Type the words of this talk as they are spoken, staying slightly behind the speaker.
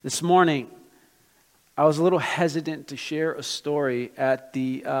This morning, I was a little hesitant to share a story at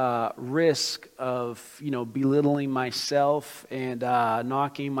the risk of, belittling myself and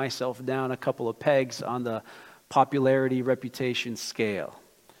knocking myself down a couple of pegs on the popularity reputation scale.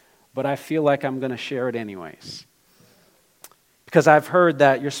 But I feel like I'm going to share it anyways. Because I've heard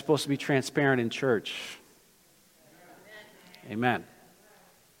that you're supposed to be transparent in church. Amen.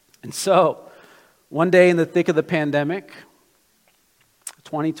 And so, one day in the thick of the pandemic,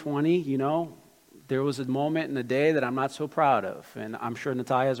 2020, there was a moment in the day that I'm not so proud of, and I'm sure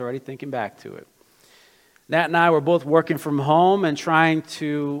Natalia's already thinking back to it. Nat and I were both working from home and trying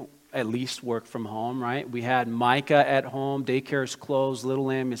to at least work from home, right? We had Micah at home, daycare's closed, Little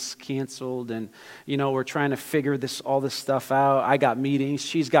Lamb is canceled, and, we're trying to figure all this stuff out. I got meetings,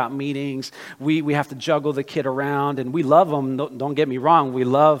 she's got meetings, we have to juggle the kid around, and we love them, don't get me wrong, we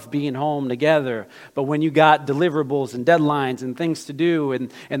love being home together, but when you got deliverables and deadlines and things to do, and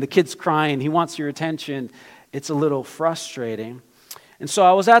the kid's crying, he wants your attention, it's a little frustrating. And so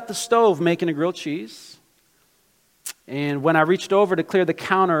I was at the stove making a grilled cheese, and when I reached over to clear the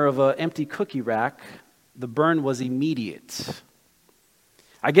counter of an empty cookie rack, the burn was immediate.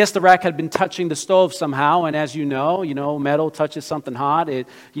 I guess the rack had been touching the stove somehow, and as you know, metal touches something hot,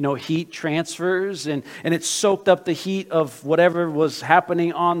 heat transfers, and it soaked up the heat of whatever was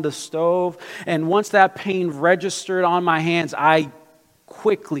happening on the stove. And once that pain registered on my hands, I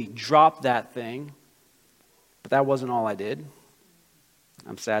quickly dropped that thing. But that wasn't all I did,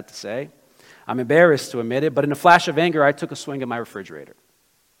 I'm sad to say. I'm embarrassed to admit it, but in a flash of anger, I took a swing at my refrigerator.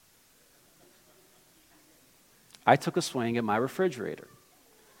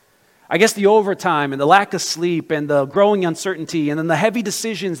 I guess the overtime and the lack of sleep and the growing uncertainty and then the heavy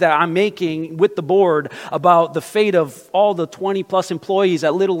decisions that I'm making with the board about the fate of all the 20-plus employees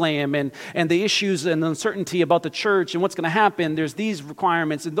at Little Lamb and the issues and the uncertainty about the church and what's going to happen. There's these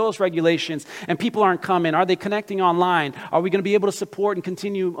requirements and those regulations, and people aren't coming. Are they connecting online? Are we going to be able to support and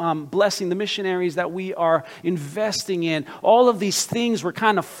continue blessing the missionaries that we are investing in? All of these things were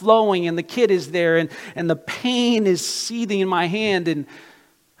kind of flowing, and the kid is there, and the pain is seething in my hand, and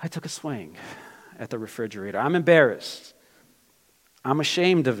I took a swing at the refrigerator. I'm embarrassed. I'm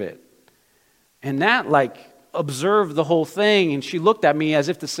ashamed of it. And Nat, observed the whole thing, and she looked at me as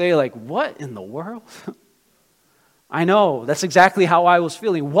if to say, what in the world? I know, that's exactly how I was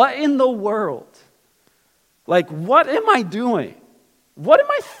feeling. What in the world? What am I doing? What am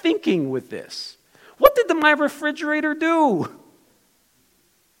I thinking with this? What did my refrigerator do?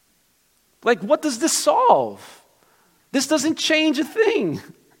 What does this solve? This doesn't change a thing.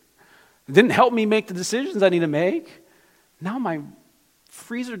 It didn't help me make the decisions I need to make. Now my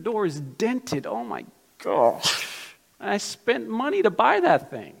freezer door is dented. Oh my gosh. I spent money to buy that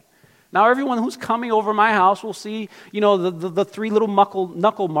thing. Now everyone who's coming over my house will see, the three little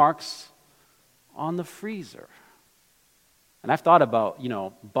knuckle marks on the freezer. And I've thought about,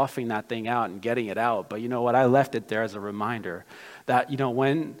 buffing that thing out and getting it out. But you know what? I left it there as a reminder that,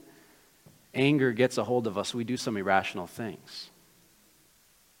 when anger gets a hold of us, we do some irrational things.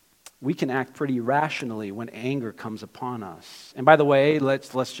 We can act pretty rationally when anger comes upon us. And by the way,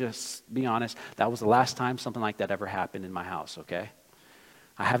 let's just be honest, that was the last time something like that ever happened in my house, okay?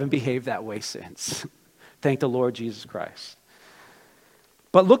 I haven't behaved that way since. Thank the Lord Jesus Christ.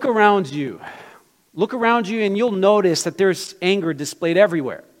 But look around you. Look around you and you'll notice that there's anger displayed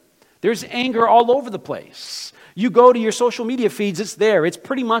everywhere. There's anger all over the place. You go to your social media feeds, it's there. It's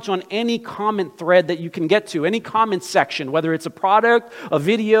pretty much on any comment thread that you can get to, any comment section, whether it's a product, a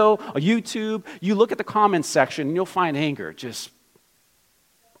video, a YouTube. You look at the comment section and you'll find anger just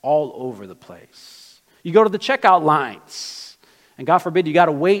all over the place. You go to the checkout lines, and God forbid you got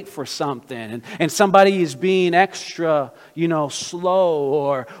to wait for something, and somebody is being extra,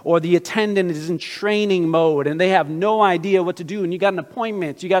 slow, or the attendant is in training mode, and they have no idea what to do, and you got an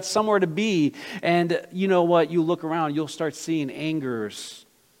appointment, you got somewhere to be, and you know what? You look around, you'll start seeing anger,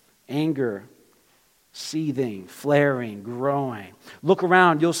 seething, flaring, growing. Look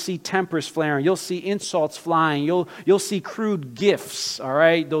around, you'll see tempers flaring, you'll see insults flying, you'll see crude gifs, all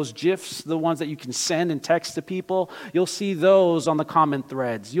right? Those GIFs, the ones that you can send and text to people, you'll see those on the comment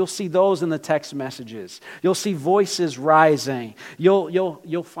threads. You'll see those in the text messages. You'll see voices rising.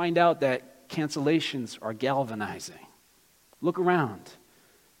 You'll find out that cancellations are galvanizing. Look around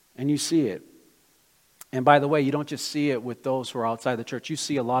and you see it. And by the way, you don't just see it with those who are outside the church. You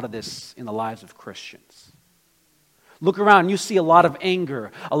see a lot of this in the lives of Christians. Look around, you see a lot of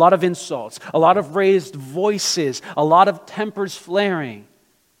anger, a lot of insults, a lot of raised voices, a lot of tempers flaring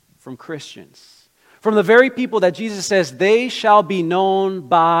from Christians. From the very people that Jesus says, they shall be known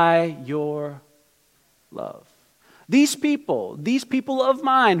by your love. These people of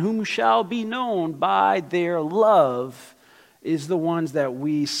mine, whom shall be known by their love, is the ones that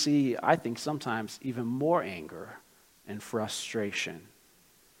we see, I think, sometimes even more anger and frustration.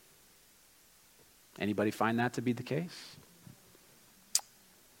 Anybody find that to be the case?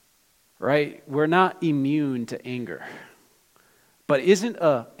 Right? We're not immune to anger. But isn't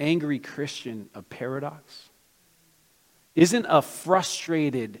an angry Christian a paradox? Isn't a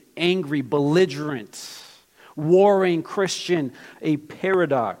frustrated, angry, belligerent, warring Christian a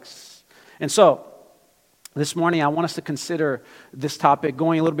paradox? And so, this morning I want us to consider this topic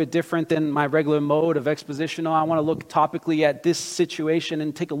going a little bit different than my regular mode of expositional. I want to look topically at this situation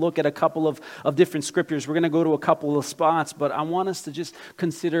and take a look at a couple of different scriptures. We're going to go to a couple of spots, but I want us to just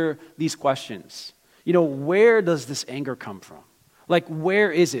consider these questions. Where does this anger come from? Like,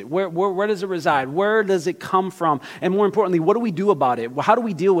 where is it? Where does it reside? Where does it come from? And more importantly, what do we do about it? How do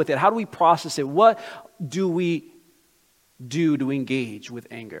we deal with it? How do we process it? What do we do to engage with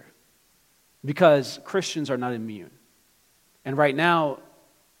anger? Because Christians are not immune. And right now,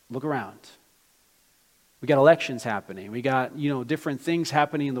 look around. We got elections happening. We got, different things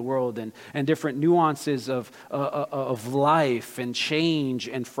happening in the world and different nuances of life and change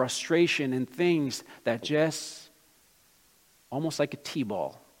and frustration and things that just, almost like a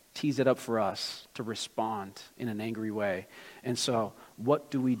T-ball, tees it up for us to respond in an angry way. And so, what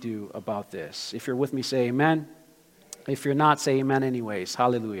do we do about this? If you're with me, say amen. If you're not, say amen anyways.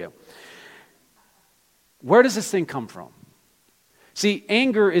 Hallelujah. Where does this thing come from? See,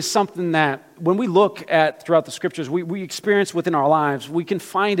 anger is something that when we look at throughout the scriptures, we experience within our lives. We can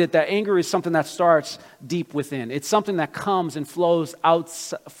find it that anger is something that starts deep within. It's something that comes and flows out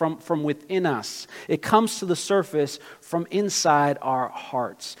from within us. It comes to the surface from inside our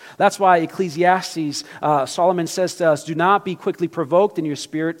hearts. That's why Ecclesiastes, Solomon says to us, do not be quickly provoked in your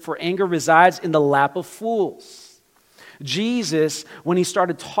spirit, for anger resides in the lap of fools. Jesus, when he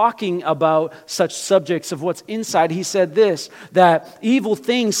started talking about such subjects of what's inside, he said this, that evil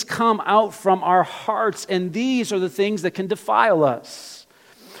things come out from our hearts, and these are the things that can defile us.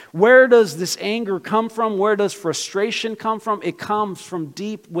 Where does this anger come from? Where does frustration come from? It comes from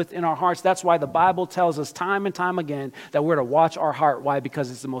deep within our hearts. That's why the Bible tells us time and time again that we're to watch our heart. Why?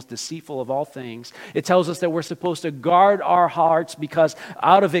 Because it's the most deceitful of all things. It tells us that we're supposed to guard our hearts because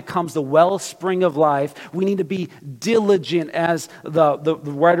out of it comes the wellspring of life. We need to be diligent, as the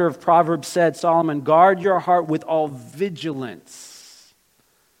writer of Proverbs said, Solomon, guard your heart with all vigilance.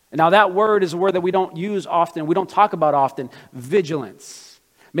 And now that word is a word that we don't use often, we don't talk about often, vigilance.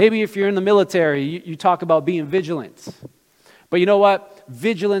 Maybe if you're in the military, you talk about being vigilant. But you know what?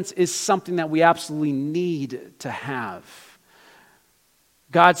 Vigilance is something that we absolutely need to have.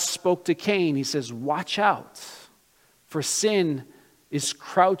 God spoke to Cain. He says, watch out, for sin is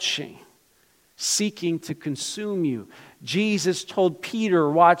crouching, seeking to consume you. Jesus told Peter,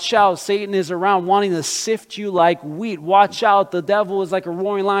 watch out, Satan is around wanting to sift you like wheat. Watch out, the devil is like a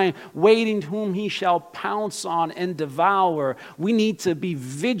roaring lion, waiting whom he shall pounce on and devour. We need to be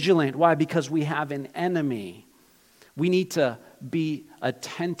vigilant. Why? Because we have an enemy. We need to be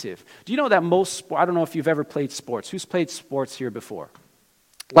attentive. Do you know that I don't know if you've ever played sports. Who's played sports here before?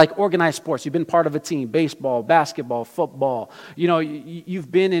 Like organized sports. You've been part of a team, baseball, basketball, football.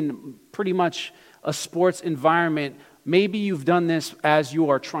 You've been in pretty much a sports environment. Maybe you've done this as you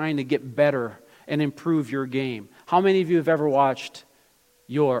are trying to get better and improve your game. How many of you have ever watched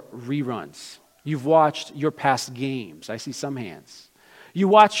your reruns? You've watched your past games. I see some hands. You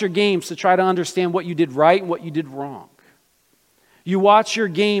watch your games to try to understand what you did right and what you did wrong. You watch your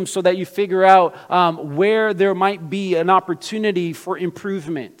games so that you figure out where there might be an opportunity for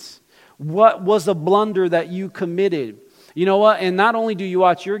improvement. What was a blunder that you committed? You know what? And not only do you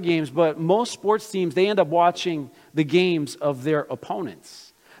watch your games, but most sports teams, they end up watching the games of their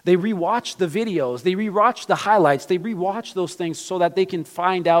opponents. They rewatch the videos, they rewatch the highlights, they rewatch those things so that they can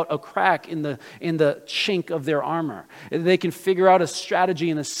find out a crack in the chink of their armor. They can figure out a strategy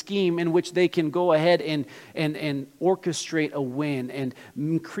and a scheme in which they can go ahead and orchestrate a win and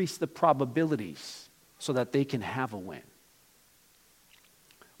increase the probabilities so that they can have a win.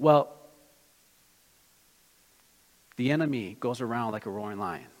 Well, the enemy goes around like a roaring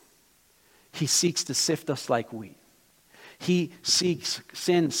lion. He seeks to sift us like wheat.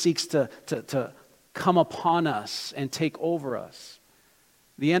 Sin seeks to come upon us and take over us.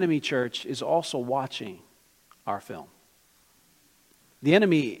 The enemy, church, is also watching our film. The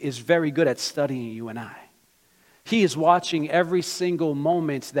enemy is very good at studying you and I. He is watching every single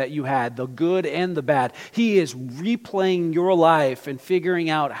moment that you had, the good and the bad. He is replaying your life and figuring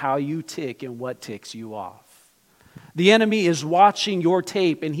out how you tick and what ticks you off. The enemy is watching your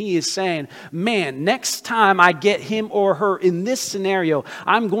tape and he is saying, man, next time I get him or her in this scenario,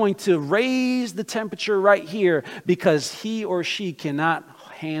 I'm going to raise the temperature right here because he or she cannot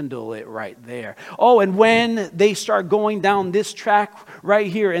handle it right there. Oh, and when they start going down this track right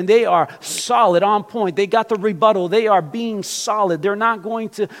here and they are solid, on point, they got the rebuttal, they are being solid, they're not going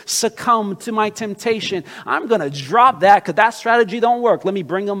to succumb to my temptation, I'm going to drop that because that strategy don't work. Let me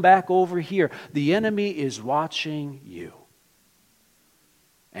bring them back over here. The enemy is watching you.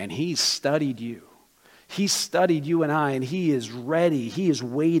 And he's studied you. He studied you and I, and he is ready. He is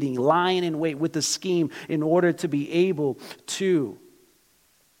waiting, lying in wait with the scheme in order to be able to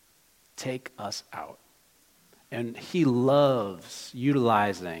take us out. And he loves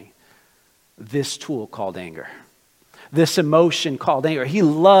utilizing this tool called anger. This emotion called anger. He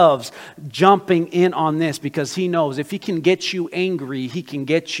loves jumping in on this because he knows if he can get you angry, he can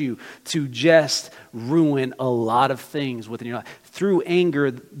get you to just ruin a lot of things within your life. Through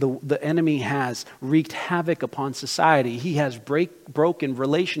anger, the enemy has wreaked havoc upon society. He has broken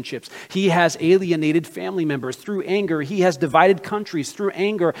relationships. He has alienated family members. Through anger, he has divided countries. Through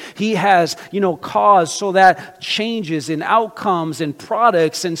anger, he has, caused so that changes in outcomes and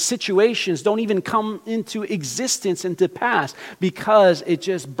products and situations don't even come into existence and to pass because it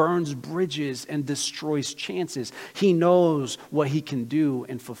just burns bridges and destroys chances. He knows what he can do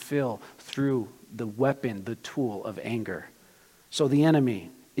and fulfill through the weapon, the tool of anger. So the enemy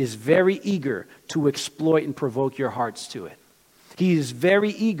is very eager to exploit and provoke your hearts to it. He is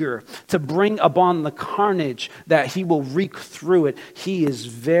very eager to bring upon the carnage that he will wreak through it. He is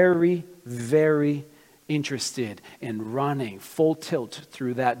very, very interested in running full tilt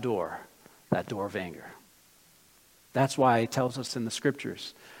through that door of anger. That's why it tells us in the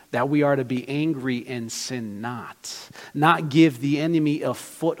scriptures that we are to be angry and sin not give the enemy a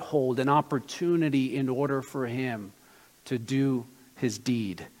foothold, an opportunity in order for him to do his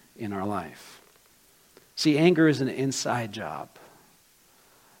deed in our life. See, anger is an inside job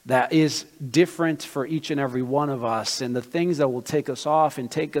that is different for each and every one of us, and the things that will take us off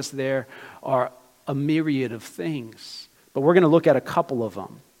and take us there are a myriad of things. But we're going to look at a couple of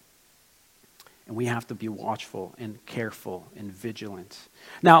them. And we have to be watchful and careful and vigilant.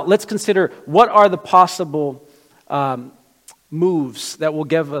 Now, let's consider what are the possible moves that will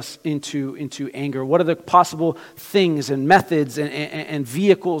get us into anger. What are the possible things and methods and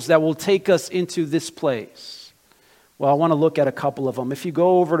vehicles that will take us into this place? Well, I want to look at a couple of them. If you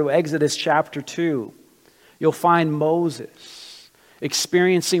go over to Exodus chapter 2, you'll find Moses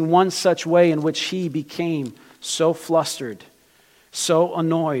experiencing one such way in which he became so flustered, so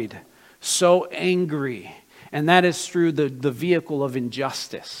annoyed, so angry, and that is through the vehicle of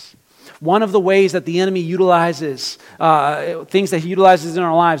injustice. One of the ways that the enemy utilizes, things that he utilizes in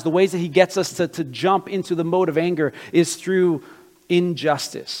our lives, the ways that he gets us to jump into the mode of anger is through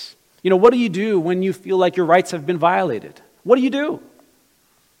injustice. What do you do when you feel like your rights have been violated? What do you do?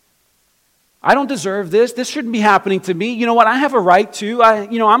 I don't deserve this. This shouldn't be happening to me. You know what? I have a right to.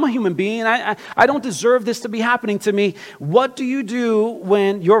 I'm a human being. I don't deserve this to be happening to me. What do you do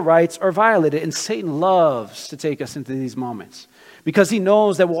when your rights are violated? And Satan loves to take us into these moments because he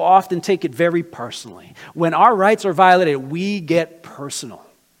knows that we'll often take it very personally. When our rights are violated, we get personal.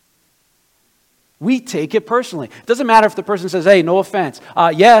 We take it personally. It doesn't matter if the person says, hey, no offense.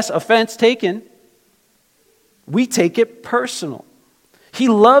 Yes, offense taken. We take it personal. He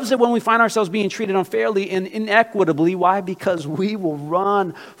loves it when we find ourselves being treated unfairly and inequitably. Why? Because we will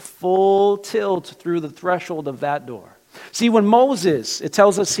run full tilt through the threshold of that door. See, when Moses, it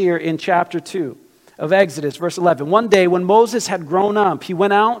tells us here in chapter 2 of Exodus, verse 11, one day when Moses had grown up, he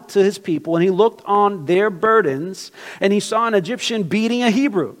went out to his people and he looked on their burdens and he saw an Egyptian beating a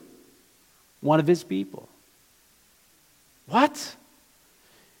Hebrew, one of his people. What?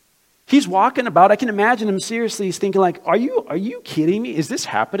 He's walking about. I can imagine him seriously. He's thinking like, are you kidding me? Is this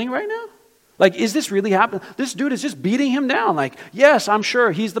happening right now? Like, is this really happening? This dude is just beating him down. Like, yes, I'm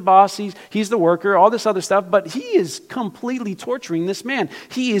sure he's the boss. He's the worker, all this other stuff. But he is completely torturing this man.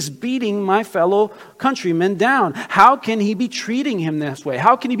 He is beating my fellow countrymen down. How can he be treating him this way?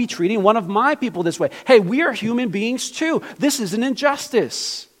 How can he be treating one of my people this way? Hey, we are human beings too. This is an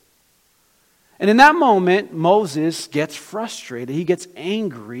injustice. And in that moment, Moses gets frustrated. He gets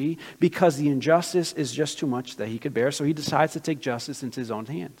angry because the injustice is just too much that he could bear. So he decides to take justice into his own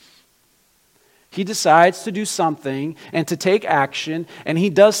hands. He decides to do something and to take action, and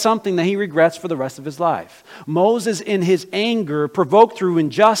he does something that he regrets for the rest of his life. Moses, in his anger, provoked through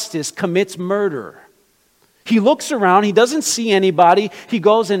injustice, commits murder. He looks around, he doesn't see anybody. He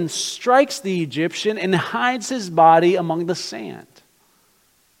goes and strikes the Egyptian and hides his body among the sand.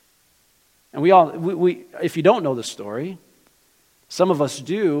 And if you don't know the story, some of us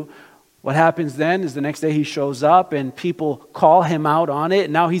do. What happens then is the next day he shows up and people call him out on it.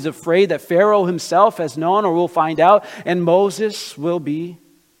 And now he's afraid that Pharaoh himself has known or will find out, and Moses will be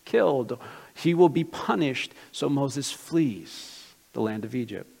killed. He will be punished. So Moses flees the land of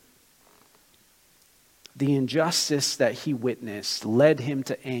Egypt. The injustice that he witnessed led him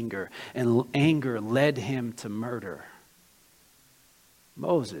to anger, and anger led him to murder.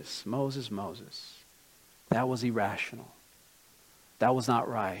 Moses. That was irrational. That was not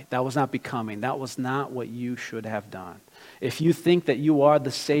right. That was not becoming. That was not what you should have done. If you think that you are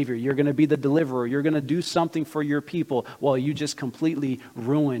the Savior, you're going to be the deliverer, you're going to do something for your people, well, you just completely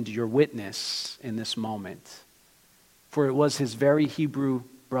ruined your witness in this moment. For it was his very Hebrew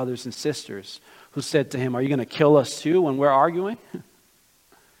brothers and sisters who said to him, "Are you going to kill us too when we're arguing?"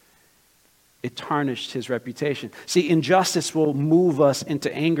 It tarnished his reputation. See, injustice will move us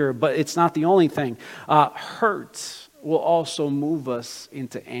into anger, but it's not the only thing. Hurt will also move us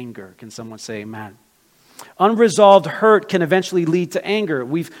into anger. Can someone say amen? Unresolved hurt can eventually lead to anger.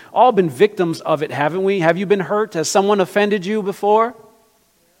 We've all been victims of it, haven't we? Have you been hurt? Has someone offended you before?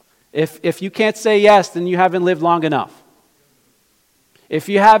 If you can't say yes, then you haven't lived long enough. If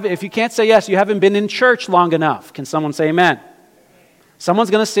you can't say yes, you haven't been in church long enough. Can someone say amen? Someone's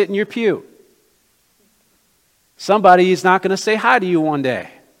going to sit in your pew. Somebody is not going to say hi to you one day.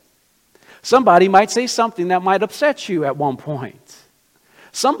 Somebody might say something that might upset you at one point.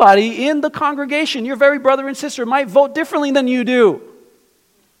 Somebody in the congregation, your very brother and sister, might vote differently than you do.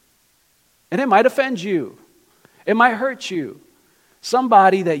 And it might offend you. It might hurt you.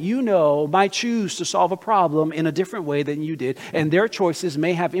 Somebody that you know might choose to solve a problem in a different way than you did, and their choices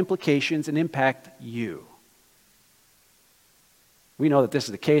may have implications and impact you. We know that this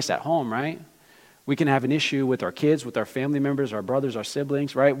is the case at home, right? We can have an issue with our kids, with our family members, our brothers, our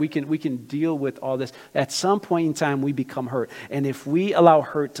siblings, right? We can deal with all this. At some point in time, we become hurt. And if we allow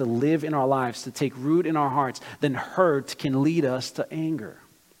hurt to live in our lives, to take root in our hearts, then hurt can lead us to anger.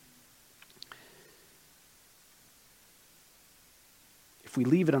 If we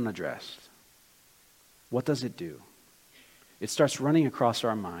leave it unaddressed, what does it do? It starts running across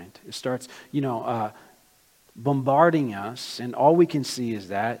our mind. It starts, bombarding us, and all we can see is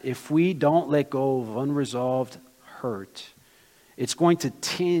that if we don't let go of unresolved hurt, it's going to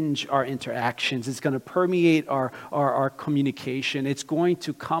tinge our interactions. It's going to permeate our communication. It's going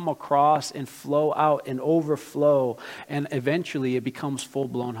to come across and flow out and overflow, and eventually it becomes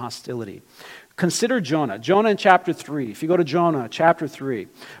full-blown hostility. Consider Jonah. Jonah in chapter 3. If you go to Jonah, chapter 3.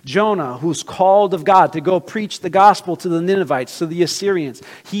 Jonah, who's called of God to go preach the gospel to the Ninevites, to the Assyrians.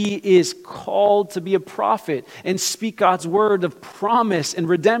 He is called to be a prophet and speak God's word of promise and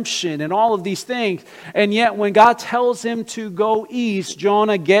redemption and all of these things. And yet when God tells him to go east,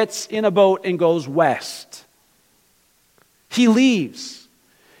 Jonah gets in a boat and goes west. He leaves.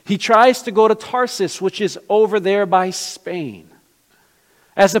 He tries to go to Tarsus, which is over there by Spain,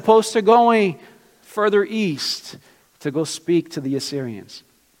 as opposed to going further east to go speak to the Assyrians.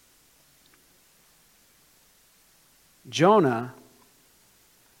 Jonah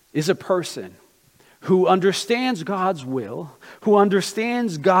is a person who understands God's will, who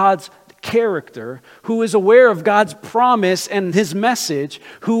understands God's character, who is aware of God's promise and his message,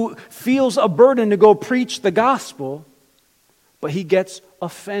 who feels a burden to go preach the gospel, but he gets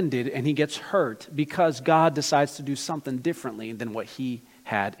offended and he gets hurt because God decides to do something differently than what he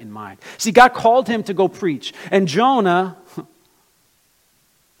had in mind. See, God called him to go preach, and Jonah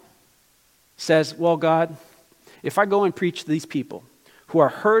says, well, God, if I go and preach to these people who are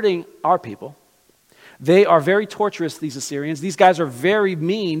hurting our people, they are very torturous, these Assyrians. These guys are very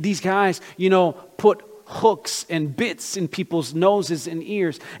mean. These guys, put hooks and bits in people's noses and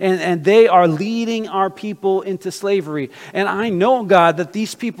ears, and they are leading our people into slavery. And I know, God, that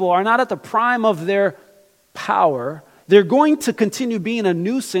these people are not at the prime of their power. They're going to continue being a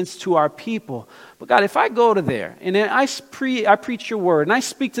nuisance to our people. But God, if I go to there and I preach your word and I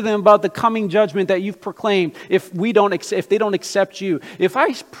speak to them about the coming judgment that you've proclaimed if they don't accept you, if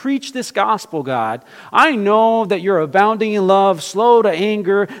I preach this gospel, God, I know that you're abounding in love, slow to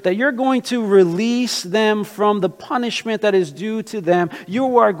anger, that you're going to release them from the punishment that is due to them.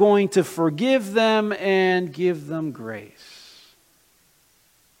 You are going to forgive them and give them grace.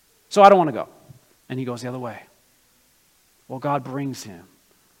 So I don't want to go. And he goes the other way. Well, God brings him.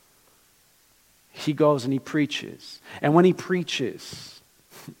 He goes and he preaches. And when he preaches,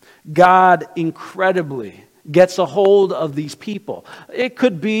 God incredibly gets a hold of these people. It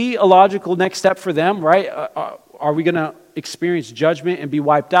could be a logical next step for them, right? Are we going to experience judgment and be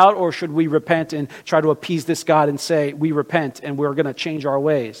wiped out? Or should we repent and try to appease this God and say, we repent and we're going to change our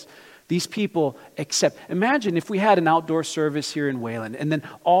ways? These people accept. Imagine if we had an outdoor service here in Wayland, and then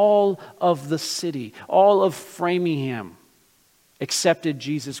all of the city, all of Framingham accepted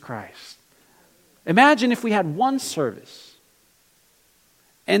Jesus Christ. Imagine if we had one service,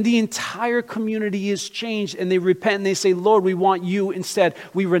 and the entire community is changed, and they repent, and they say, Lord, we want you instead.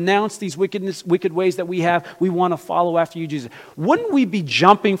 We renounce these wicked ways that we have. We want to follow after you, Jesus. Wouldn't we be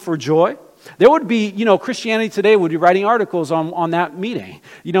jumping for joy? There would be, Christianity Today would be writing articles on that meeting.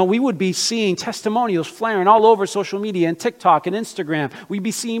 We would be seeing testimonials flaring all over social media and TikTok and Instagram. We'd be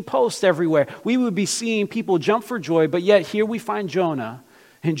seeing posts everywhere. We would be seeing people jump for joy, but yet here we find Jonah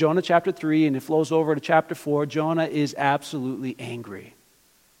in Jonah chapter 3, and it flows over to chapter 4. Jonah is absolutely angry.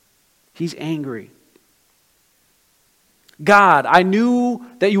 He's angry. God, I knew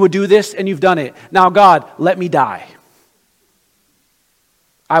that you would do this, and you've done it. Now, God, let me die.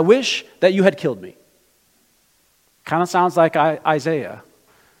 I wish that you had killed me. Kind of sounds like Isaiah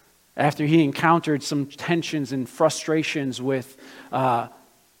after he encountered some tensions and frustrations with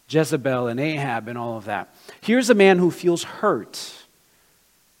Jezebel and Ahab and all of that. Here's a man who feels hurt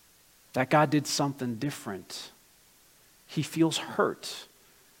that God did something different. He feels hurt.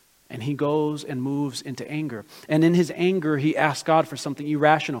 And he goes and moves into anger. And in his anger, he asks God for something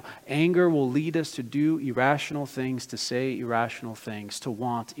irrational. Anger will lead us to do irrational things, to say irrational things, to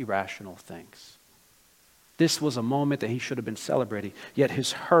want irrational things. This was a moment that he should have been celebrating, yet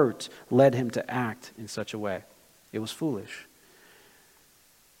his hurt led him to act in such a way. It was foolish.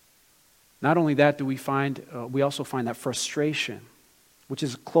 Not only that, we also find that frustration, which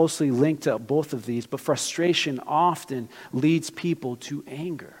is closely linked to both of these, but frustration often leads people to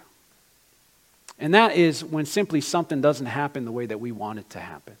anger. And that is when simply something doesn't happen the way that we want it to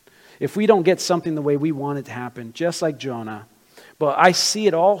happen. If we don't get something the way we want it to happen, just like Jonah. But I see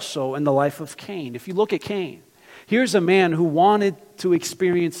it also in the life of Cain. If you look at Cain, here's a man who wanted to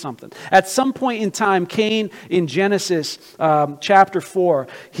experience something. At some point in time, Cain, in Genesis chapter 4,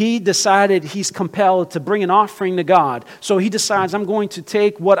 he decided he's compelled to bring an offering to God. So he decides, I'm going to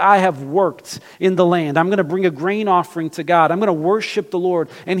take what I have worked in the land. I'm going to bring a grain offering to God. I'm going to worship the Lord.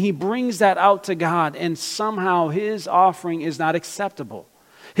 And he brings that out to God, and somehow his offering is not acceptable.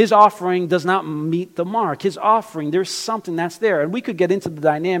 His offering does not meet the mark. His offering, there's something that's there. And we could get into the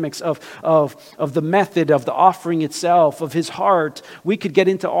dynamics of the method, of the offering itself, of his heart. We could get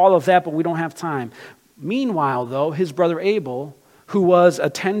into all of that, but we don't have time. Meanwhile, though, his brother Abel, who was a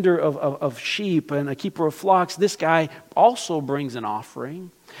tender of sheep and a keeper of flocks, this guy also brings an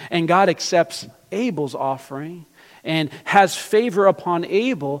offering. And God accepts Abel's offering and has favor upon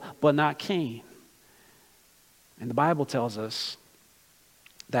Abel, but not Cain. And the Bible tells us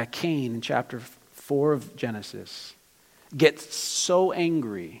that Cain, in chapter 4 of Genesis, gets so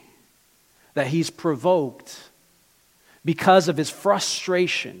angry that he's provoked because of his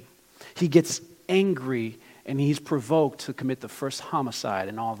frustration. He gets angry and he's provoked to commit the first homicide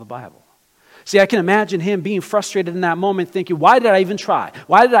in all of the Bible. See, I can imagine him being frustrated in that moment, thinking, why did I even try?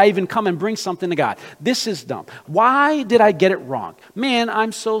 Why did I even come and bring something to God? This is dumb. Why did I get it wrong? Man,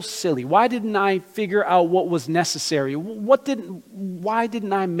 I'm so silly. Why didn't I figure out what was necessary? Why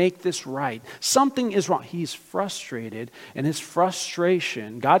didn't I make this right? Something is wrong. He's frustrated, and his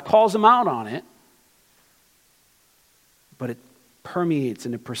frustration, God calls him out on it, but it permeates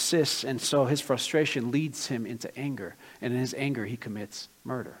and it persists, and so his frustration leads him into anger, and in his anger he commits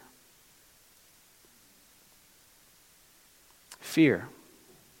murder. Fear.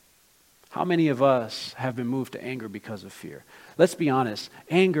 How many of us have been moved to anger because of fear? Let's be honest.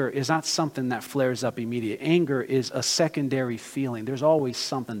 Anger is not something that flares up immediately. Anger is a secondary feeling. There's always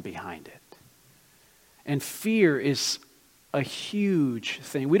something behind it. And fear is a huge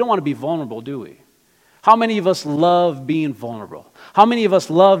thing. We don't want to be vulnerable, do we? How many of us love being vulnerable? How many of us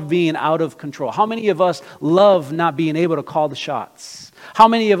love being out of control? How many of us love not being able to call the shots? How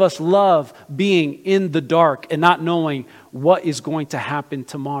many of us love being in the dark and not knowing what is going to happen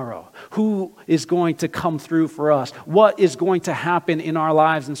tomorrow? Who is going to come through for us? What is going to happen in our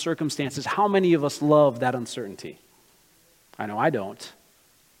lives and circumstances? How many of us love that uncertainty? I know I don't.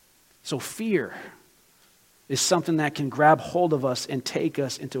 So fear is something that can grab hold of us and take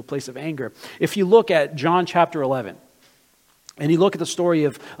us into a place of anger. If you look at John chapter 11, and you look at the story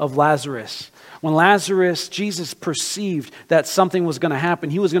of Lazarus. When Lazarus, Jesus perceived that something was going to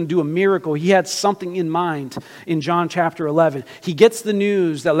happen. He was going to do a miracle. He had something in mind in John chapter 11. He gets the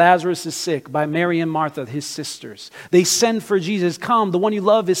news that Lazarus is sick by Mary and Martha, his sisters. They send for Jesus. Come, the one you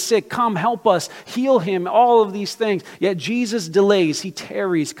love is sick. Come, help us. Heal him. All of these things. Yet Jesus delays. He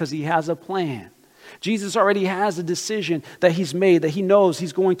tarries because he has a plan. Jesus already has a decision that he's made, that he knows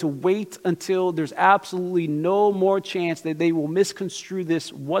he's going to wait until there's absolutely no more chance that they will misconstrue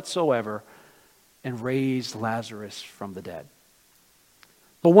this whatsoever and raise Lazarus from the dead.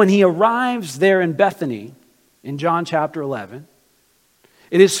 But when he arrives there in Bethany, in John chapter 11,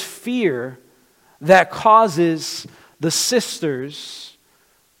 it is fear that causes the sisters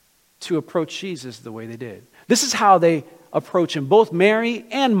to approach Jesus the way they did. This is how they approach him, both Mary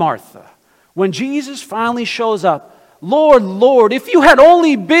and Martha. When Jesus finally shows up, Lord, Lord, if you had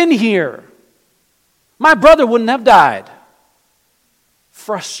only been here, my brother wouldn't have died.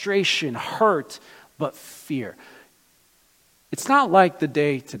 Frustration, hurt, but fear. It's not like the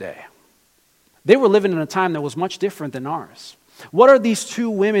day today. They were living in a time that was much different than ours. What are these two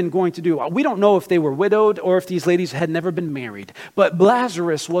women going to do? We don't know if they were widowed or if these ladies had never been married. But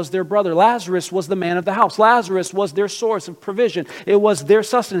Lazarus was their brother. Lazarus was the man of the house. Lazarus was their source of provision. It was their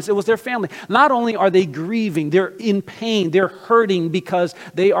sustenance. It was their family. Not only are they grieving, they're in pain. They're hurting because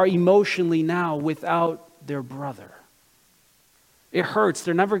they are emotionally now without their brother. It hurts.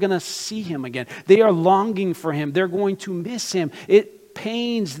 They're never going to see him again. They are longing for him. They're going to miss him. It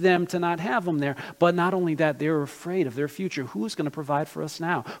pains them to not have him there. But not only that, they're afraid of their future. Who's going to provide for us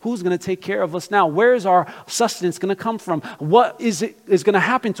now? Who's going to take care of us now? Where is our sustenance going to come from? What is going to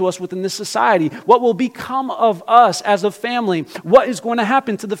happen to us within this society? What will become of us as a family? What is going to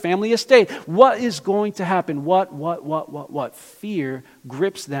happen to the family estate? What is going to happen? What? Fear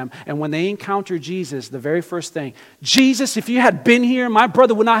grips them. And when they encounter Jesus, the very first thing, Jesus, if you had been here, my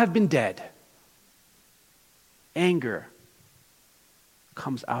brother would not have been dead. Anger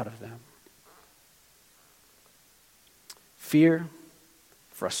comes out of them. Fear,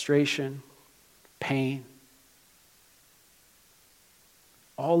 frustration, pain.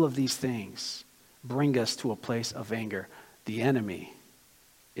 All of these things bring us to a place of anger. The enemy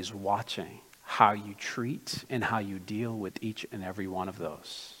is watching how you treat and how you deal with each and every one of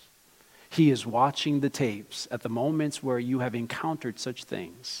those. He is watching the tapes at the moments where you have encountered such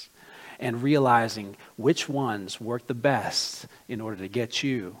things and realizing which ones work the best in order to get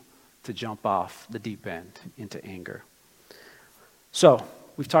you to jump off the deep end into anger. So,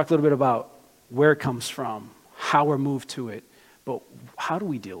 we've talked a little bit about where it comes from, how we're moved to it, but how do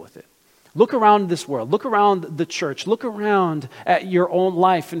we deal with it? Look around this world. Look around the church. Look around at your own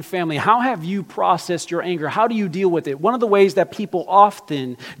life and family. How have you processed your anger? How do you deal with it? One of the ways that people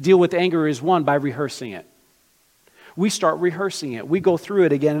often deal with anger is, one, by rehearsing it. We start rehearsing it. We go through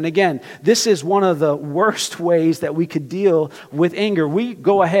it again and again. This is one of the worst ways that we could deal with anger. We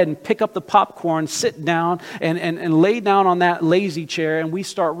go ahead and pick up the popcorn, sit down, and lay down on that lazy chair, and we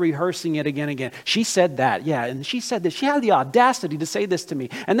start rehearsing it again and again. She said that, yeah, and she said this. She had the audacity to say this to me.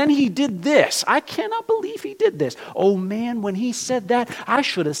 And then he did this. I cannot believe he did this. Oh man, when he said that, I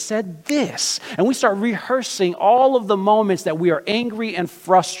should have said this. And we start rehearsing all of the moments that we are angry and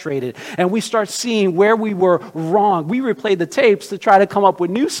frustrated. And we start seeing where we were wrong. We replay the tapes to try to come up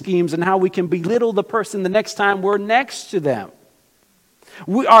with new schemes and how we can belittle the person the next time we're next to them.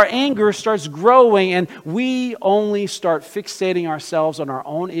 Our anger starts growing, and we only start fixating ourselves on our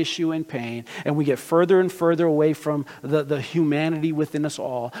own issue and pain, and we get further and further away from the humanity within us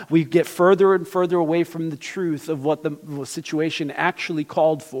all. We get further and further away from the truth of what the situation actually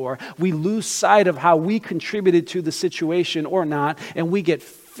called for. We lose sight of how we contributed to the situation or not, and we get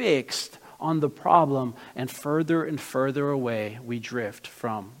fixed on the problem, and further away we drift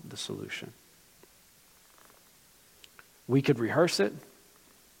from the solution. We could rehearse it,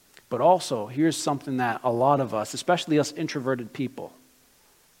 but also here's something that a lot of us, especially us introverted people,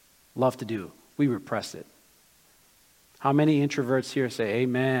 love to do. We repress it. How many introverts here say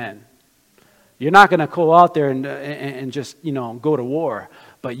amen? You're not going to go out there and just, go to war,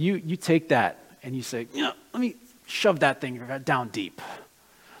 but you take that and you say, let me shove that thing down deep.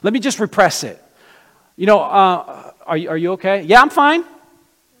 Let me just repress it. Are you okay? Yeah, I'm fine.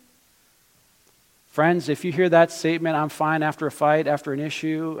 Friends, if you hear that statement, I'm fine, after a fight, after an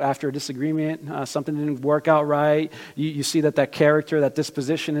issue, after a disagreement, something didn't work out right, you see that character, that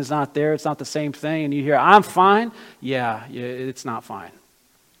disposition is not there, it's not the same thing, and you hear, I'm fine, yeah, it's not fine.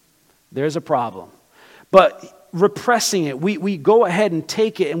 There's a problem. But repressing it, we go ahead and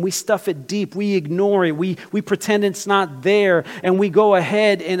take it and we stuff it deep, we ignore it, we pretend it's not there, and we go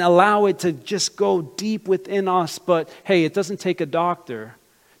ahead and allow it to just go deep within us. But hey, it doesn't take a doctor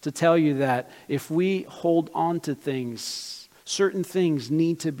to tell you that if we hold on to things, certain things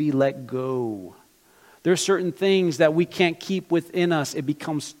need to be let go. There are certain things that we can't keep within us. It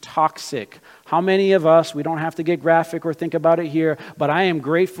becomes toxic. How many of us, we don't have to get graphic or think about it here, but I am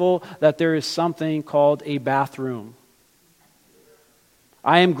grateful that there is something called a bathroom.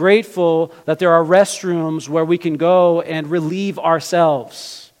 I am grateful that there are restrooms where we can go and relieve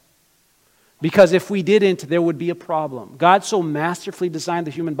ourselves. Because if we didn't, there would be a problem. God so masterfully designed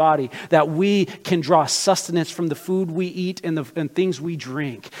the human body that we can draw sustenance from the food we eat and things we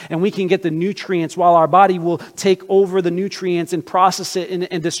drink. And we can get the nutrients while our body will take over the nutrients and process it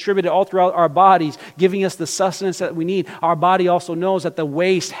and distribute it all throughout our bodies, giving us the sustenance that we need. Our body also knows that the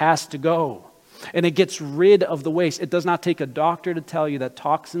waste has to go. And it gets rid of the waste. It does not take a doctor to tell you that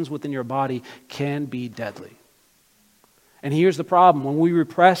toxins within your body can be deadly. And here's the problem. When we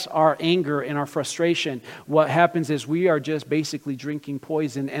repress our anger and our frustration, what happens is we are just basically drinking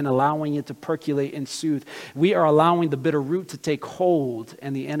poison and allowing it to percolate and soothe. We are allowing the bitter root to take hold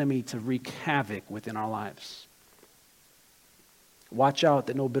and the enemy to wreak havoc within our lives. Watch out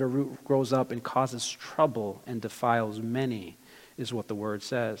that no bitter root grows up and causes trouble and defiles many, is what the word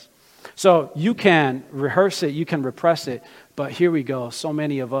says. So you can rehearse it, you can repress it, but here we go. So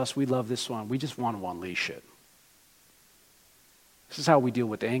many of us, we love this one. We just want to unleash it. This is how we deal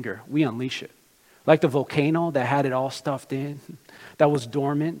with anger. We unleash it. Like the volcano that had it all stuffed in, that was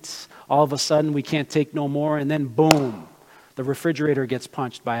dormant. All of a sudden, we can't take no more, and then boom, the refrigerator gets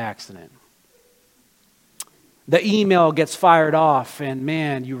punched by accident. The email gets fired off, and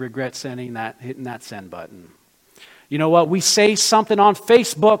man, you regret hitting that send button. You know what? We say something on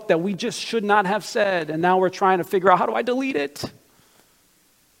Facebook that we just should not have said, and now we're trying to figure out, how do I delete it?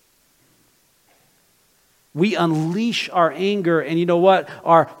 We unleash our anger, and you know what?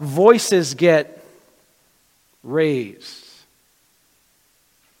 Our voices get raised.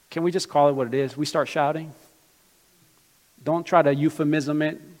 Can we just call it what it is? We start shouting. Don't try to euphemism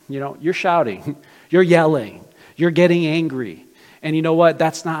it. You're shouting. You're yelling. You're getting angry. And you know what?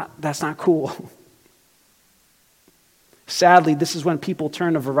 That's not cool. Sadly, this is when people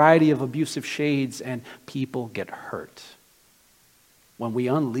turn a variety of abusive shades and people get hurt. When we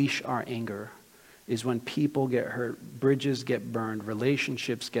unleash our anger is when people get hurt, bridges get burned,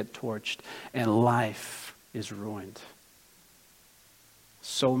 relationships get torched, and life is ruined.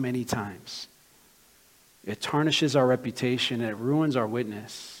 So many times. It tarnishes our reputation, and it ruins our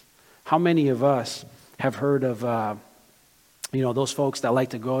witness. How many of us have heard of, those folks that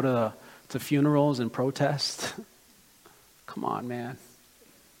like to go to funerals and protest? Come on, man.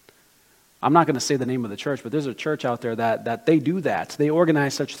 I'm not going to say the name of the church, but there's a church out there that they do that. They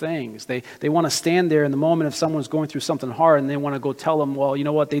organize such things. They want to stand there in the moment if someone's going through something hard, and they want to go tell them, well, you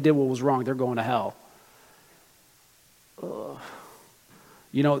know what, they did what was wrong. They're going to hell. Ugh.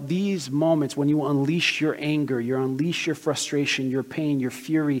 These moments when you unleash your anger, you unleash your frustration, your pain, your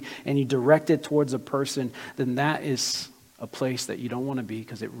fury, and you direct it towards a person, then that is a place that you don't want to be,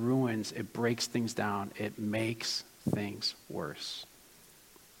 because it ruins, it breaks things down, it makes things worse.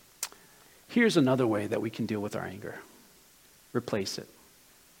 Here's another way that we can deal with our anger. Replace it.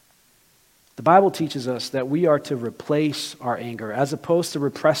 The Bible teaches us that we are to replace our anger, as opposed to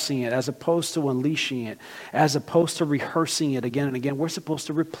repressing it, as opposed to unleashing it, as opposed to rehearsing it again and again. We're supposed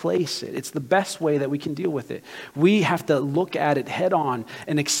to replace it. It's the best way that we can deal with it. We have to look at it head on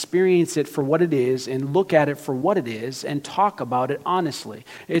and experience it for what it is, and look at it for what it is, and talk about it honestly.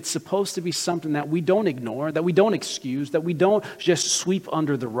 It's supposed to be something that we don't ignore, that we don't excuse, that we don't just sweep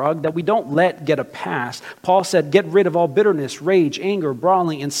under the rug, that we don't let get a pass. Paul said, get rid of all bitterness, rage, anger,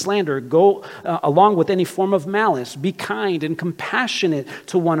 brawling, and slander. Go along with any form of malice. Be kind and compassionate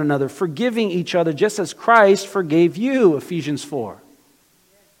to one another, forgiving each other just as Christ forgave you, Ephesians 4.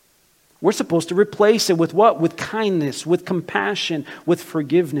 We're supposed to replace it with what? With kindness, with compassion, with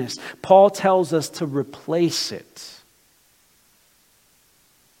forgiveness. Paul tells us to replace it.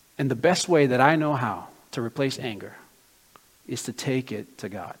 And the best way that I know how to replace anger is to take it to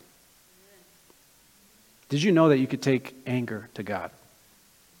God. Did you know that you could take anger to God?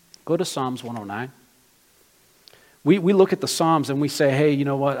 Go to Psalms 109. We look at the Psalms and we say, hey, you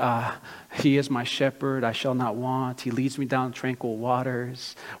know what? He is my shepherd, I shall not want. He leads me down tranquil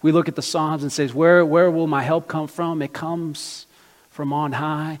waters. We look at the Psalms and says, where will my help come from? It comes from on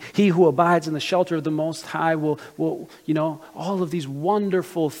high. He who abides in the shelter of the Most High will, all of these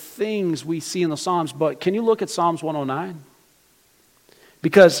wonderful things we see in the Psalms. But can you look at Psalms 109?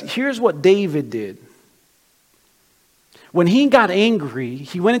 Because here's what David did. When he got angry,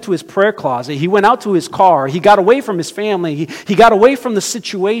 he went into his prayer closet, he went out to his car, he got away from his family, he got away from the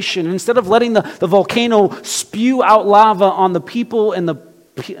situation. Instead of letting the volcano spew out lava on the people and the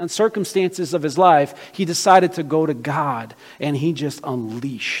circumstances of his life, he decided to go to God, and he just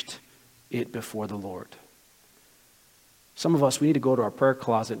unleashed it before the Lord. Some of us, we need to go to our prayer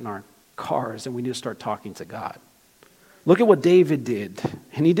closet in our cars, and we need to start talking to God. Look at what David did,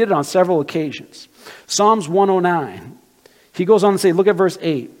 and he did it on several occasions. Psalms 109. He goes on to say, look at verse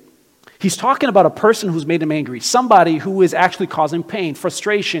 8. He's talking about a person who's made him angry, somebody who is actually causing pain,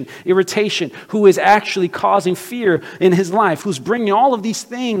 frustration, irritation, who is actually causing fear in his life, who's bringing all of these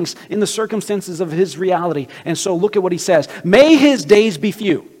things in the circumstances of his reality. And so look at what he says. May his days be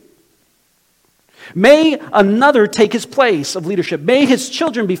few. May another take his place of leadership. May his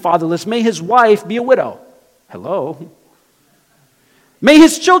children be fatherless. May his wife be a widow. Hello. May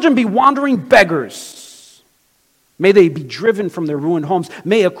his children be wandering beggars. May they be driven from their ruined homes.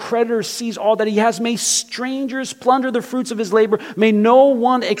 May a creditor seize all that he has. May strangers plunder the fruits of his labor. May no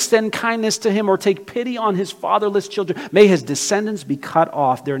one extend kindness to him or take pity on his fatherless children. May his descendants be cut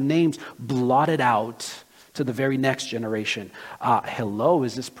off, their names blotted out to the very next generation. Hello,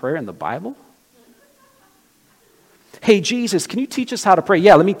 is this prayer in the Bible? Hey, Jesus, can you teach us how to pray?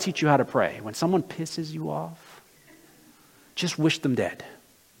 Yeah, let me teach you how to pray. When someone pisses you off, just wish them dead.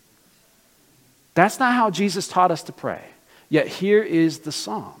 That's not how Jesus taught us to pray. Yet here is the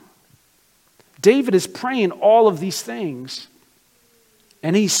psalm. David is praying all of these things,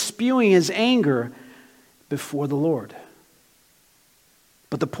 and he's spewing his anger before the Lord.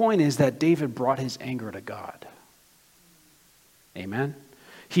 But the point is that David brought his anger to God. Amen?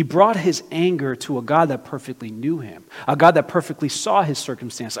 He brought his anger to a God that perfectly knew him, a God that perfectly saw his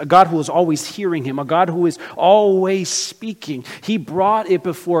circumstance, a God who was always hearing him, a God who is always speaking. He brought it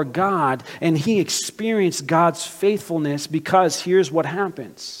before God, and he experienced God's faithfulness, because here's what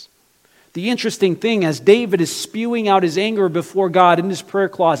happens. The interesting thing, as David is spewing out his anger before God in his prayer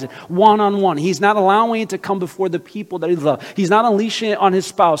closet, one-on-one, he's not allowing it to come before the people that he loves. He's not unleashing it on his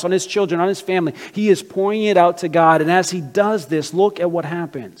spouse, on his children, on his family. He is pouring it out to God. And as he does this, look at what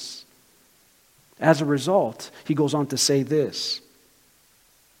happens. As a result, he goes on to say this.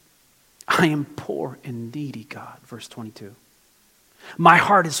 I am poor and needy, God. Verse 22. My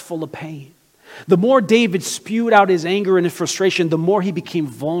heart is full of pain. The more David spewed out his anger and his frustration, the more he became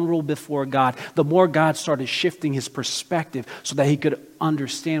vulnerable before God. The more God started shifting his perspective so that he could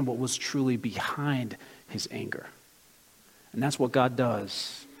understand what was truly behind his anger. And that's what God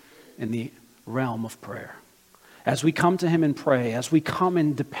does in the realm of prayer. As we come to him and pray, as we come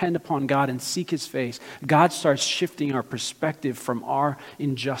and depend upon God and seek his face, God starts shifting our perspective from our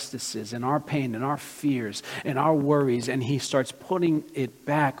injustices and our pain and our fears and our worries, and he starts putting it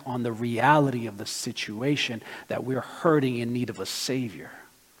back on the reality of the situation, that we're hurting in need of a Savior,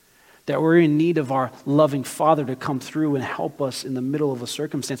 that we're in need of our loving Father to come through and help us in the middle of a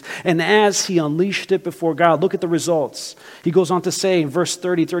circumstance. And as he unleashed it before God, look at the results. He goes on to say in verse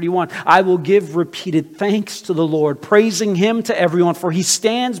 30, 31, I will give repeated thanks to the Lord, praising him to everyone, for he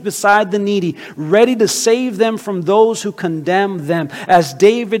stands beside the needy, ready to save them from those who condemn them. As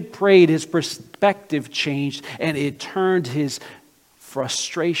David prayed, his perspective changed, and it turned his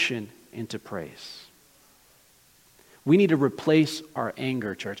frustration into praise. We need to replace our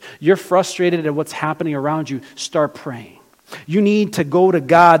anger, church. You're frustrated at what's happening around you. Start praying. You need to go to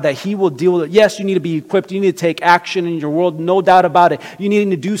God that he will deal with it. Yes, you need to be equipped. You need to take action in your world, no doubt about it. You need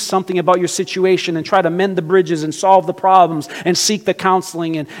to do something about your situation and try to mend the bridges and solve the problems and seek the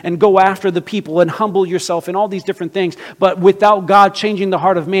counseling and go after the people and humble yourself and all these different things. But without God changing the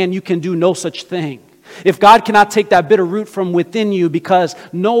heart of man, you can do no such thing. If God cannot take that bitter root from within you, because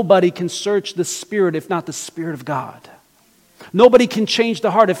nobody can search the Spirit if not the Spirit of God. Nobody can change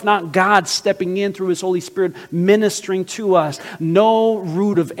the heart if not God stepping in through his Holy Spirit ministering to us. No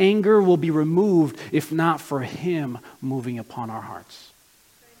root of anger will be removed if not for him moving upon our hearts.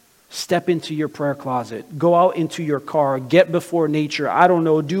 Step into your prayer closet. Go out into your car. Get before nature. I don't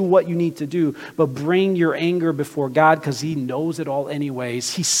know. Do what you need to do. But bring your anger before God, because he knows it all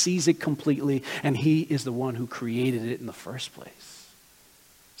anyways. He sees it completely, and he is the one who created it in the first place.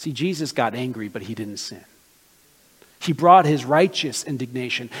 See, Jesus got angry, but he didn't sin. He brought his righteous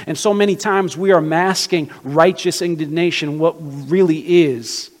indignation. And so many times we are masking righteous indignation, what really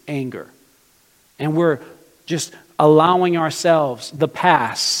is anger. And we're just allowing ourselves, the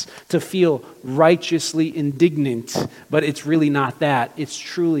past, to feel righteously indignant, but it's really not that. It's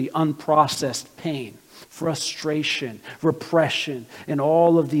truly unprocessed pain, frustration, repression, and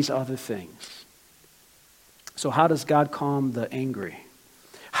all of these other things. So how does God calm the angry?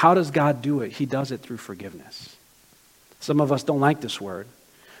 How does God do it? He does it through forgiveness. Some of us don't like this word.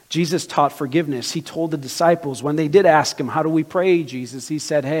 Jesus taught forgiveness. He told the disciples when they did ask him, how do we pray, Jesus? He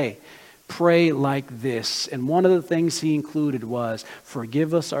said, hey, pray like this. And one of the things he included was,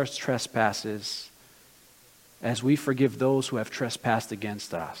 forgive us our trespasses as we forgive those who have trespassed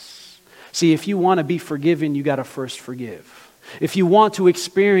against us. See, if you want to be forgiven, you got to first forgive. If you want to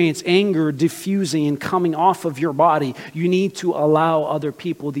experience anger diffusing and coming off of your body, you need to allow other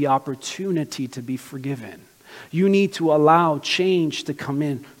people the opportunity to be forgiven. You need to allow change to come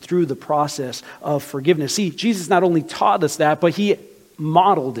in through the process of forgiveness. See, Jesus not only taught us that, but he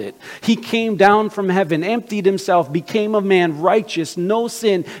modeled it. He came down from heaven, emptied himself, became a man, righteous, no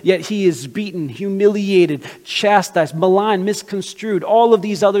sin, yet he is beaten, humiliated, chastised, maligned, misconstrued, all of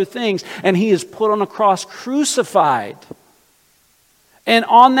these other things, and he is put on a cross, crucified. And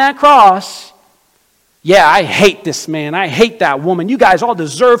on that cross, yeah, I hate this man, I hate that woman, you guys all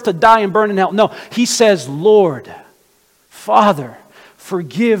deserve to die and burn in hell. No, he says, Lord, Father,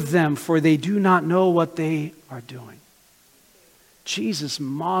 forgive them, for they do not know what they are doing. Jesus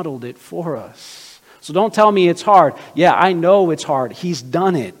modeled it for us. So don't tell me it's hard. Yeah, I know it's hard. He's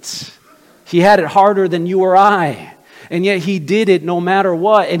done it. He had it harder than you or I. And yet he did it no matter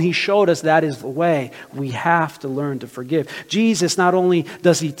what. And he showed us that is the way. We have to learn to forgive. Jesus, not only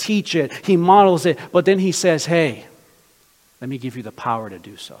does he teach it, he models it, but then he says, hey, let me give you the power to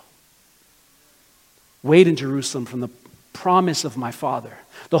do so. Wait in Jerusalem from the promise of my Father,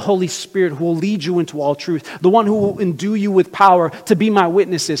 the Holy Spirit who will lead you into all truth, the one who will endue you with power to be my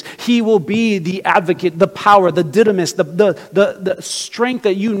witnesses. He will be the advocate, the power, the dynamis, the strength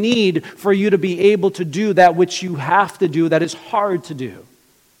that you need for you to be able to do that which you have to do that is hard to do.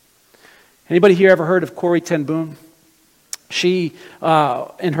 Anybody here ever heard of Corrie ten Boom? She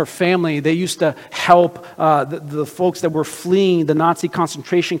and her family, they used to help the folks that were fleeing the Nazi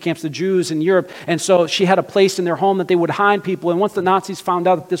concentration camps, the Jews in Europe. And so she had a place in their home that they would hide people. And once the Nazis found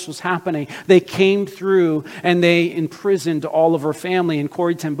out that this was happening, they came through and they imprisoned all of her family. And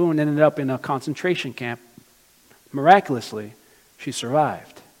Corrie ten Boom ended up in a concentration camp. Miraculously, she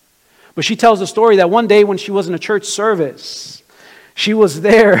survived. But she tells the story that one day when she was in a church service, she was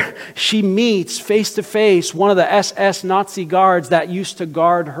there, she meets face to face one of the SS Nazi guards that used to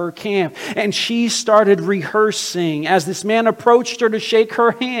guard her camp. And she started rehearsing. As this man approached her to shake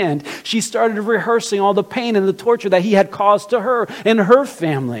her hand, she started rehearsing all the pain and the torture that he had caused to her and her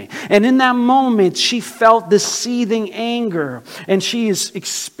family. And in that moment, she felt this seething anger. And she is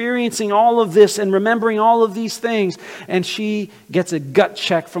experiencing all of this and remembering all of these things. And she gets a gut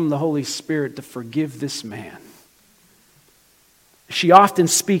check from the Holy Spirit to forgive this man. She often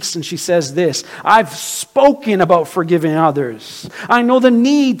speaks and she says this, I've spoken about forgiving others. I know the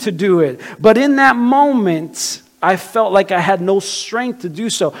need to do it. But in that moment, I felt like I had no strength to do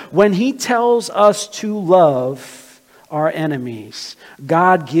so. When he tells us to love our enemies,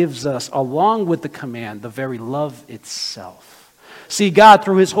 God gives us, along with the command, the very love itself. See, God,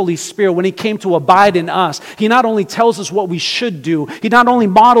 through his Holy Spirit, when he came to abide in us, he not only tells us what we should do, he not only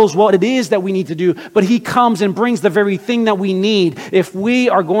models what it is that we need to do, but he comes and brings the very thing that we need. If we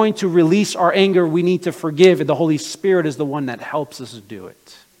are going to release our anger, we need to forgive, and the Holy Spirit is the one that helps us do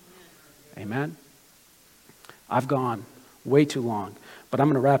it. Amen? I've gone way too long, but I'm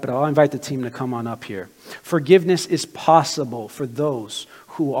going to wrap it up. I'll invite the team to come on up here. Forgiveness is possible for those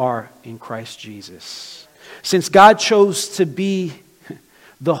who are in Christ Jesus. Since God chose you to be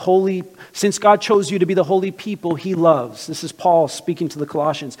the holy people he loves, this is Paul speaking to the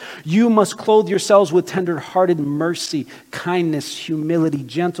Colossians, you must clothe yourselves with tender-hearted mercy, kindness, humility,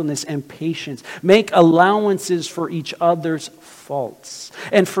 gentleness, and patience. Make allowances for each other's faults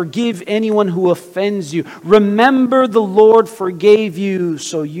and forgive anyone who offends you. Remember, the Lord forgave you,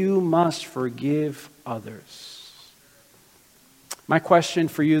 so you must forgive others. My question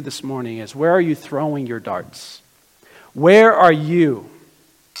for you this morning is, where are you throwing your darts? Where are you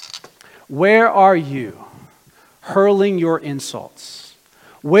hurling your insults?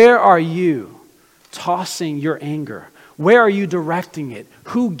 Where are you tossing your anger? Where are you directing it?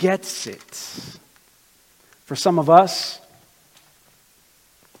 Who gets it? For some of us,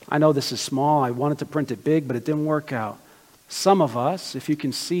 I know this is small. I wanted to print it big, but it didn't work out. Some of us, if you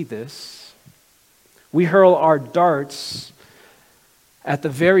can see this, we hurl our darts at the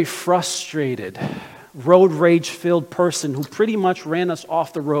very frustrated, road rage-filled person who pretty much ran us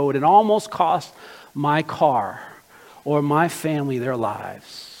off the road and almost cost my car or my family their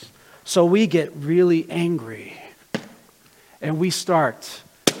lives. So we get really angry and we start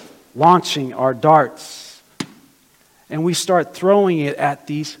launching our darts and we start throwing it at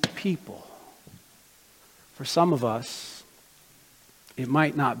these people. For some of us, it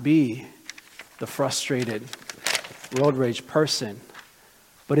might not be the frustrated road rage person,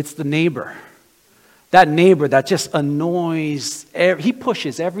 but it's the neighbor. That neighbor that just annoys, he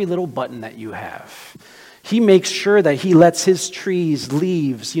pushes every little button that you have. He makes sure that he lets his trees,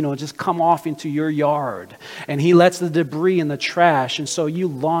 leaves, just come off into your yard. And he lets the debris and the trash. And so you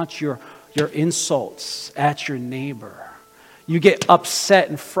launch your insults at your neighbor. You get upset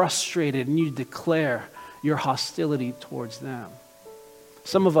and frustrated and you declare your hostility towards them.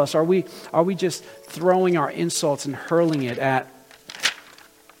 Some of us, are we just throwing our insults and hurling it at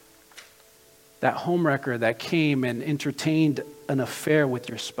that homewrecker that came and entertained an affair with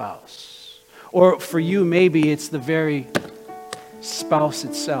your spouse? Or for you, maybe it's the very spouse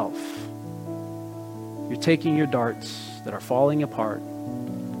itself. You're taking your darts that are falling apart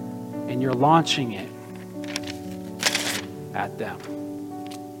and you're launching it at them.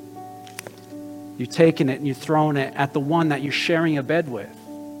 You're taking it and you're throwing it at the one that you're sharing a bed with.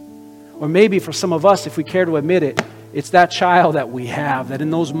 Or maybe for some of us, if we care to admit it, it's that child that we have, that in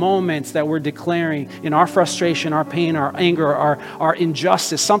those moments that we're declaring, in our frustration, our pain, our anger, our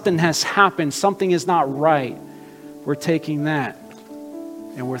injustice, something has happened, something is not right. We're taking that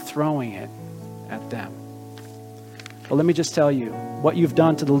and we're throwing it at them. But let me just tell you, what you've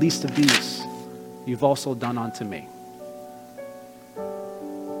done to the least of these, you've also done unto me.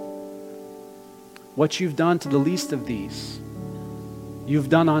 What you've done to the least of these, you've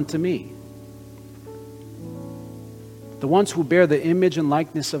done unto me. The ones who bear the image and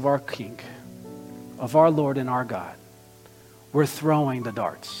likeness of our King, of our Lord and our God, we're throwing the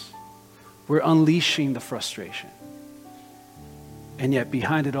darts. We're unleashing the frustration. And yet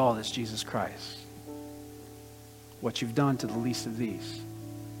behind it all is Jesus Christ. What you've done to the least of these,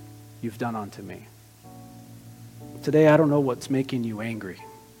 you've done unto me. Today, I don't know what's making you angry.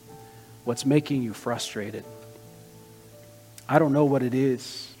 What's making you frustrated? I don't know what it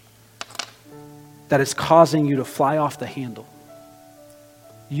is that is causing you to fly off the handle.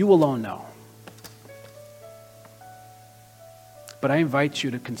 You alone know. But I invite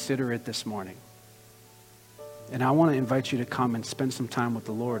you to consider it this morning. And I want to invite you to come and spend some time with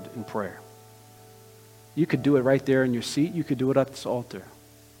the Lord in prayer. You could do it right there in your seat. You could do it at this altar.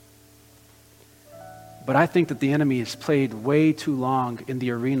 But I think that the enemy has played way too long in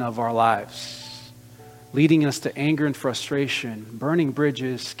the arena of our lives, leading us to anger and frustration, burning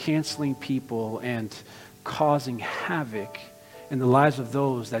bridges, canceling people, and causing havoc in the lives of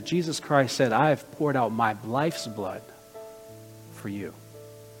those that Jesus Christ said, I have poured out my life's blood for you.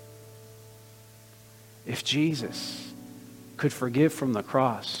 If Jesus could forgive from the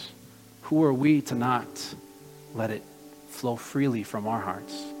cross, who are we to not let it flow freely from our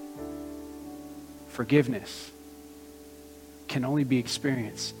hearts? Forgiveness can only be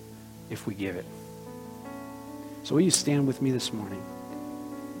experienced if we give it. So will you stand with me this morning?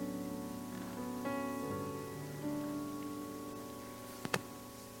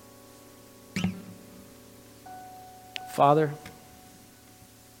 Father,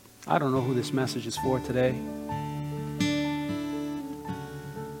 I don't know who this message is for today,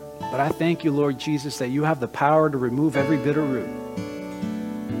 but I thank you, Lord Jesus, that you have the power to remove every bitter root.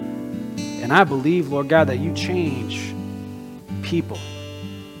 And I believe, Lord God, that you change people,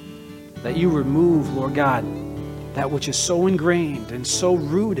 that you remove, Lord God, that which is so ingrained and so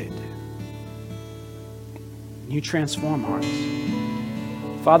rooted. You transform hearts.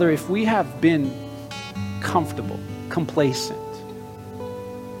 Father, if we have been comfortable, complacent,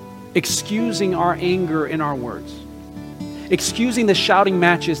 excusing our anger in our words, excusing the shouting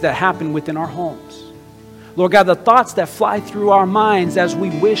matches that happen within our homes, Lord God, the thoughts that fly through our minds as we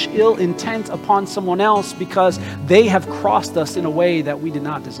wish ill intent upon someone else because they have crossed us in a way that we did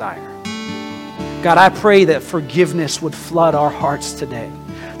not desire. God, I pray that forgiveness would flood our hearts today.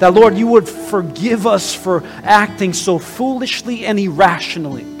 That, Lord, you would forgive us for acting so foolishly and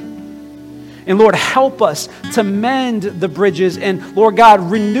irrationally. And Lord, help us to mend the bridges and, Lord God,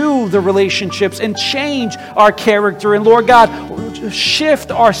 renew the relationships and change our character. And Lord God,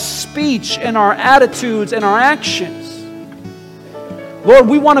 shift our speech and our attitudes and our actions. Lord,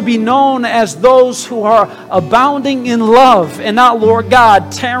 we want to be known as those who are abounding in love and not, Lord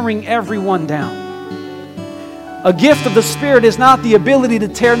God, tearing everyone down. A gift of the Spirit is not the ability to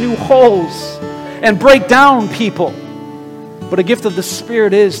tear new holes and break down people. But a gift of the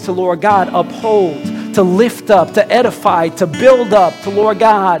Spirit is to, Lord God, uphold, to lift up, to edify, to build up, to, Lord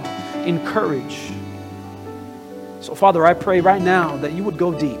God, encourage. So, Father, I pray right now that you would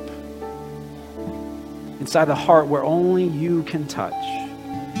go deep inside the heart where only you can touch.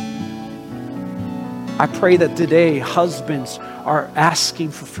 I pray that today husbands are asking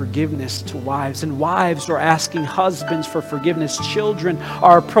for forgiveness to wives, and wives are asking husbands for forgiveness. Children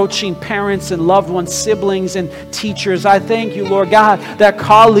are approaching parents and loved ones, siblings and teachers. I thank you, Lord God, that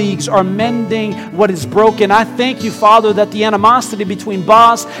colleagues are mending what is broken. I thank you, Father, that the animosity between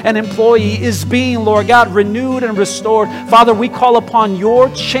boss and employee is being, Lord God, renewed and restored. Father, we call upon your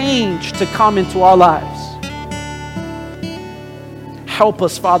change to come into our lives. Help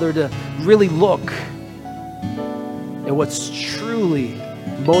us, Father, to really look at what's truly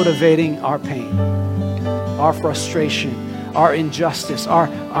motivating our pain, our frustration, our injustice, our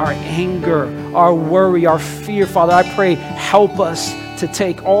anger, our worry, our fear. Father, I pray, help us to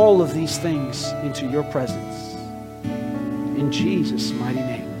take all of these things into your presence. In Jesus' mighty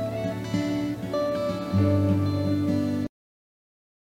name.